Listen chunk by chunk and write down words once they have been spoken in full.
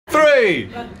3,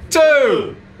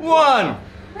 2, 1.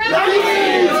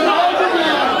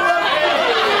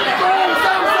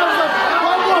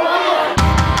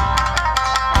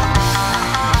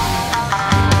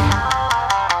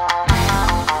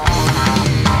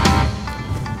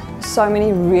 So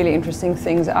many really interesting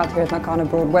things out here at Nakano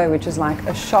Broadway, which is like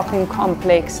a shopping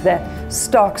complex that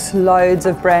stocks loads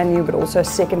of brand new but also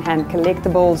second-hand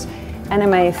collectibles,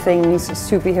 anime things,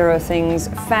 superhero things.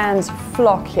 Fans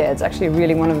flock here. It's actually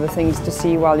really one of the things to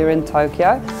see while you're in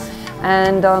Tokyo.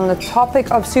 And on the topic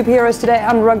of superheroes today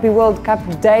on Rugby World Cup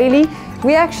Daily,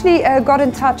 we actually got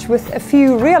in touch with a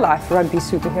few real-life rugby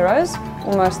superheroes,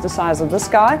 almost the size of this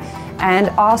guy, and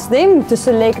asked them to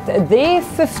select their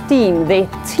 15, their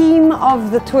team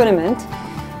of the tournament.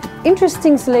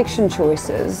 Interesting selection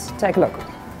choices. Take a look.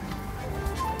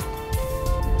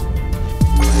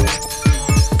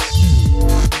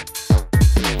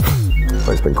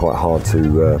 It's been quite hard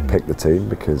to pick the team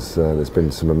because there's been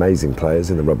some amazing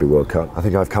players in the Rugby World Cup. I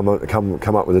think I've come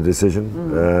up with a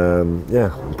decision.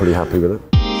 Yeah, I'm pretty happy with it.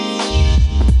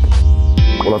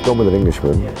 Well, I've gone with an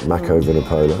Englishman, Mako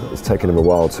Vunipola. It's taken him a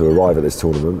while to arrive at this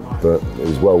tournament, but it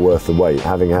was well worth the wait.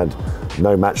 Having had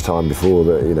no match time before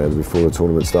the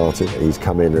tournament started, he's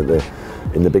come in in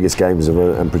the biggest games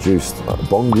and produced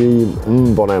Bongi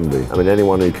Bonambi. I mean,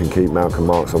 anyone who can keep Malcolm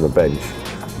Marks on the bench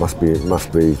must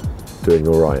be doing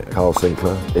all right. Carl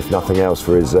Sinclair, if nothing else,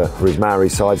 for his Maori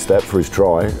sidestep, for his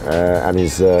try, and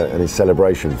his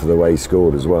celebration for the way he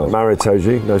scored as well. Mario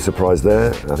Toji, no surprise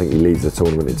there. I think he leads the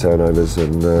tournament in turnovers,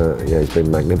 and yeah, he's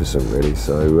been magnificent really.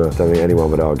 So I don't think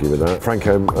anyone would argue with that.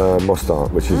 Franco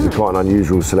Mostart, which is quite an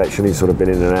unusual selection. He's sort of been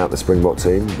in and out of the Springbok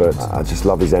team, but I just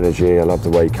love his energy. I love the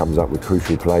way he comes up with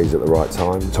crucial plays at the right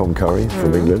time. Tom Curry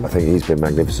from England. I think he's been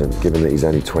magnificent, given that he's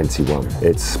only 21.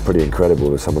 It's pretty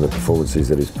incredible some of the performances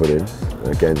that he's put in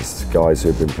against guys who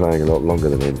have been playing a lot longer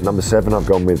than him. Number 7, I've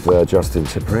gone with Justin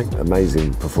Tipuric.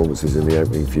 Amazing performances in the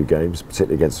opening few games,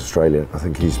 particularly against Australia. I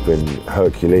think he's been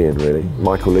Herculean, really.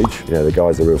 Michael Leach, you know, the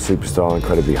guy's a real superstar,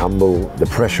 incredibly humble. The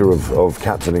pressure of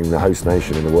captaining the host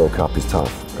nation in the World Cup is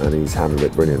tough, and he's handled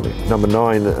it brilliantly. Number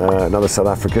 9, another South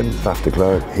African, Faf de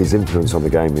Klerk. His influence on the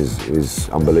game is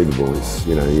unbelievable. It's,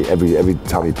 you know, every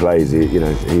time he plays,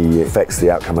 he affects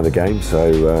the outcome of the game. So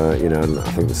you know, and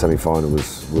I think the semi-final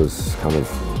was kind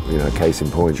of, you know, case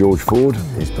in point. George Ford,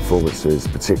 his performances,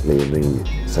 particularly in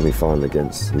the semi-final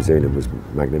against New Zealand, was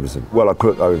magnificent. Well, I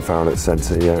put Owen Farrell at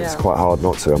centre. Yeah, it's quite hard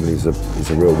not to. I mean, he's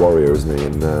a real warrior, isn't he?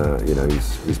 And you know,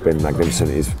 he's been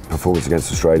magnificent. His performance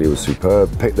against Australia was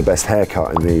superb. Picked the best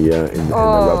haircut in the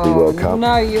Rugby World Cup.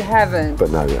 No, you haven't.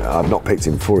 But no, I've not picked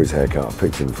him for his haircut. I've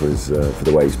picked him for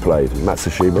the way he's played.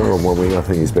 Matsushiba on one wing, I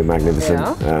think he's been magnificent.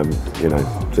 Yeah. You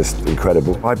know, just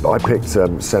incredible. I picked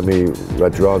Semi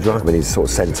Radradra. I mean, he's sort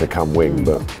of centre come wing,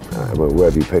 but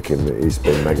wherever you pick him, he's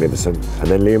been magnificent. And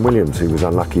then Liam Williams, who was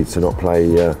unlucky to not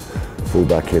play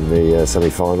fullback in the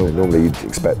semi-final. Normally you'd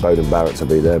expect Bowden Barrett to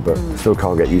be there, but still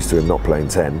can't get used to him not playing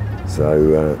 10.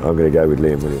 So I'm going to go with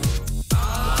Liam Williams.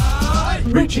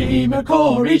 Richie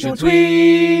McCaw, read your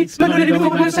tweets. Would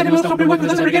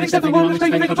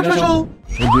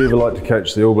you ever like to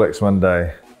coach the All Blacks one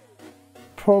day?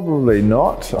 Probably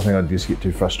not. I think I'd just get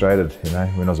too frustrated. You know,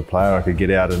 when I was a player, I could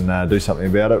get out and do something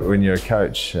about it. When you're a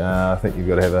coach, I think you've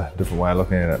got to have a different way of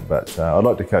looking at it. But I'd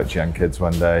like to coach young kids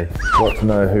one day. I'd like to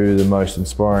know who the most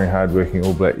inspiring, hard-working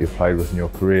All Black you've played with in your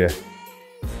career.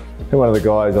 I think one of the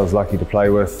guys I was lucky to play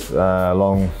with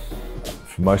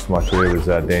for most of my career was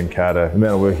Dan Carter. The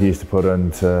amount of work he used to put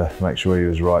in to make sure he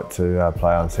was right to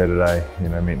play on Saturday, you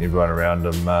know, meeting everyone around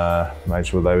him, made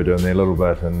sure they were doing their little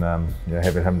bit, and you know,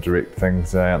 having him direct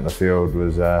things out in the field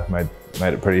was made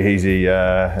it pretty easy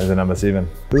as a number 7.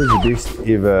 Who was the best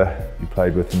ever you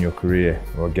played with in your career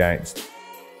or against?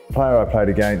 The player I played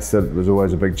against that was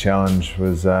always a big challenge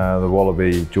was the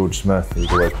Wallaby George Smith. He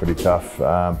was always pretty tough,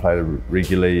 played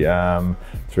regularly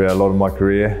throughout a lot of my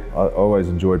career. I always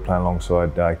enjoyed playing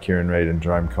alongside Kieran Reid and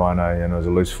Jerome Kaino, and it was a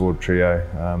loose forward trio.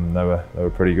 They were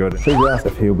pretty good. Please ask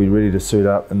if he'll be ready to suit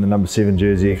up in the number 7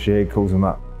 jersey if Shag calls him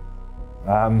up.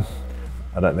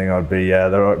 I don't think I'd be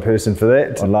the right person for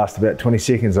that. I'd last about 20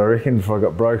 seconds, I reckon, before I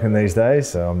got broken these days,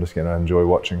 so I'm just going to enjoy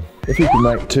watching. If you could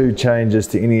make 2 changes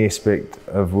to any aspect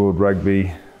of World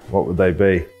Rugby, what would they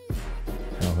be?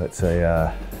 Well, that's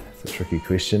a tricky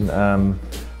question.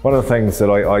 One of the things that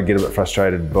I get a bit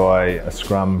frustrated by, a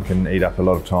scrum can eat up a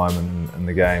lot of time in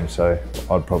the game, so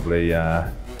I'd probably,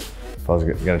 if I was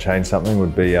going to change something,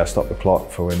 would be stop the clock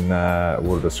for when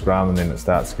awarded a scrum, and then it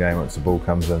starts the game once the ball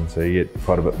comes in, so you get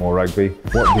quite a bit more rugby.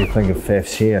 What do you think of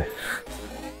Faf's hair?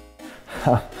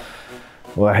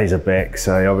 Well, he's a back,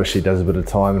 so he obviously does a bit of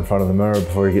time in front of the mirror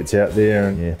before he gets out there,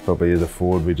 and yeah, probably as a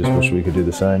forward, we just wish we could do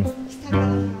the same.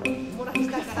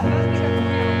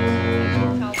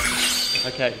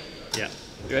 Okay, yeah.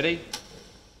 You ready?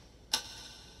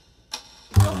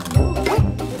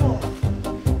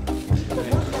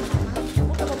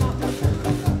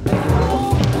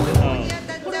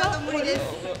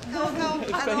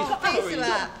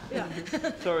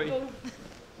 Sorry.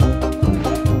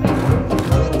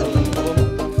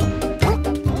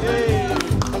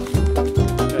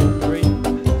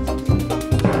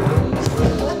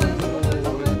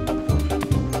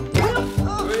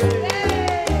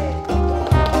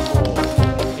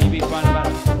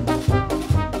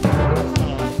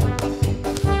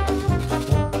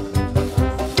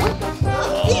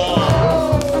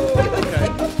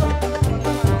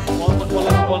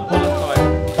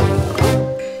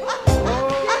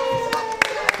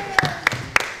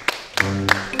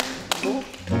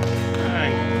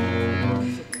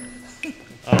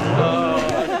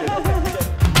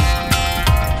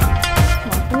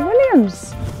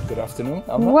 Good afternoon,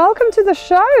 Alma. Welcome to the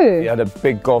show. We had a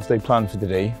big golf day planned for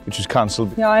today, which was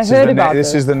cancelled. Yeah, I heard about this.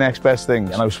 This is the next best thing,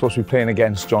 and I was supposed to be playing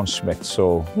against John Smith,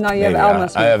 so... No, you have Elma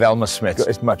Smith. I have Elma Smith.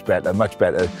 It's much better, much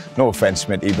better. No offence,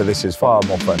 Smithy, but this is far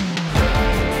more fun.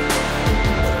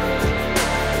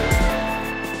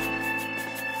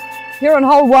 Here on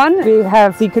hole 1, we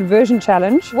have the conversion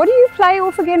challenge. What do you play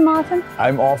off again, Martin?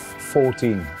 I'm off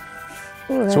 14.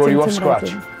 Ooh, So what do you want,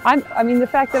 scratch? I mean, the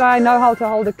fact that I know how to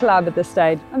hold a club at this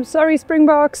stage. I'm sorry,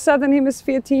 Springboks, Southern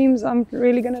Hemisphere teams, I'm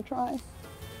really going to try.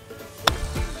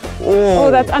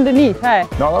 Oh, that's underneath, hey?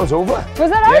 No, that was over.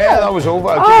 Was that over? Yeah, that was over.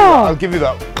 I'll give you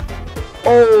that.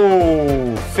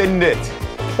 Oh, finned it.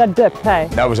 That dip, hey?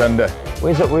 That was under.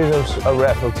 Where's a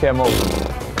ref or TMO?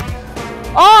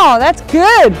 Oh, that's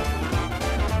good.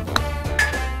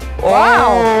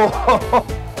 Wow. Oh.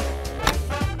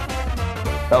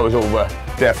 That was over.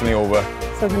 Definitely over.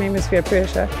 Southern Hemisphere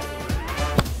pressure.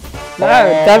 No,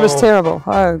 that was terrible.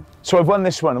 Oh. So I've won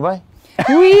this one, have I?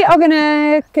 We are going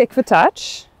to kick for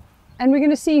touch, and we're going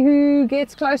to see who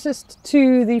gets closest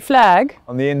to the flag.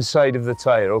 On the inside of the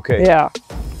tyre, okay. Yeah.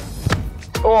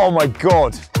 Oh my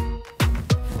God.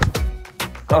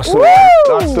 That's the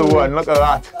one. That's the one. Look at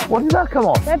that. What did that come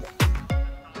off? That's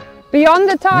beyond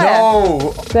the tyre.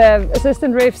 No. The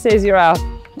assistant ref says you're out.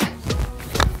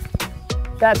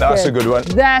 That's a good one.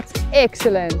 That's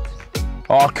excellent.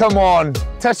 Oh, come on.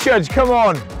 Test judge, come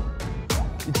on.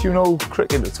 Do you know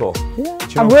cricket at all? Yeah.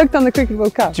 I worked on the Cricket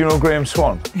World Cup. Do you know Graham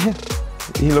Swan? Yeah.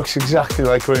 He looks exactly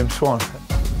like Graham Swan.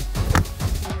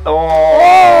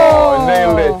 Oh,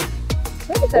 nailed it.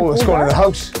 Oh, it's going in the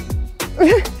house.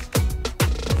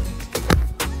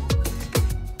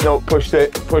 No, pushed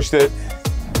it, pushed it.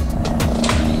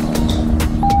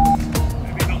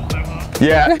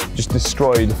 Yeah, just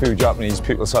destroyed a few Japanese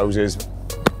people's houses.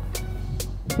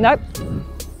 Nope.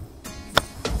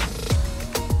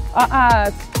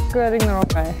 It's going the wrong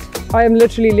way. I am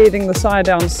literally leading the side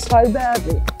down so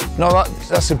badly. No,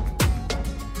 that's a...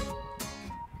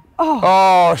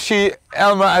 Oh,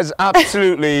 Elma has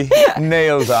absolutely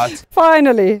nailed that.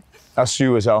 Finally. That's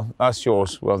you as well, that's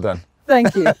yours, well done.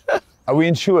 Thank you. Are we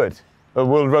insured? Or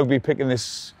will Rugby picking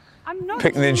the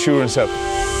insurance up?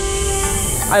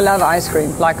 I love ice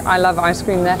cream. Like, I love ice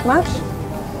cream that much.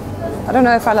 I don't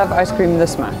know if I love ice cream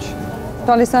this much.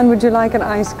 Charlie-san, would you like an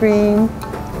ice cream?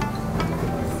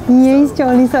 Yes,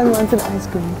 Charlie-san wants an ice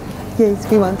cream. Yes,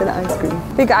 we want an ice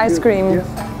cream. Big ice cream.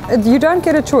 Yes. You don't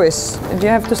get a choice. You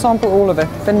have to sample all of it.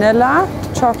 Vanilla,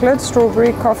 chocolate,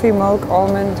 strawberry, coffee, milk,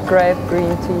 almond, grape,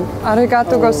 green tea.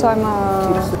 Arigato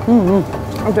gozaimasu.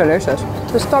 Oh, delicious.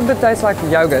 The top bit tastes like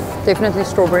yogurt. Definitely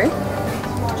strawberry.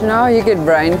 So now you get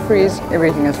brain freeze,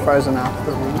 everything is frozen out.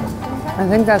 I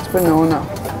think that's banana.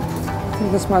 I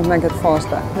think this might make it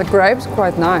faster. The grape's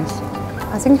quite nice.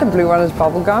 I think the blue one is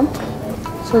bubblegum.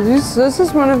 So this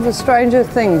is one of the stranger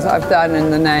things I've done in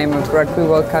the name of Rugby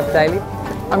World Cup Daily.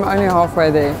 I'm only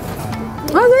halfway there.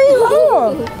 Oh, there you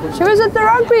are! She was at the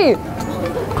rugby!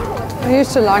 I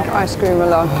used to like ice cream a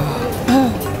lot.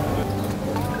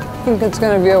 I think it's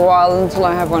going to be a while until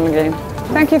I have one again.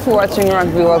 Thank you for watching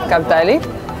Rugby World Cup Daily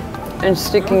and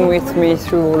sticking with me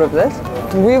through all of this.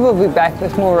 We will be back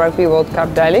with more Rugby World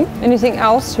Cup Daily. Anything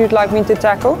else you'd like me to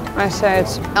tackle? I say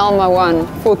it's Elma 1,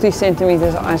 40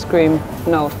 centimeters ice cream,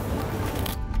 no.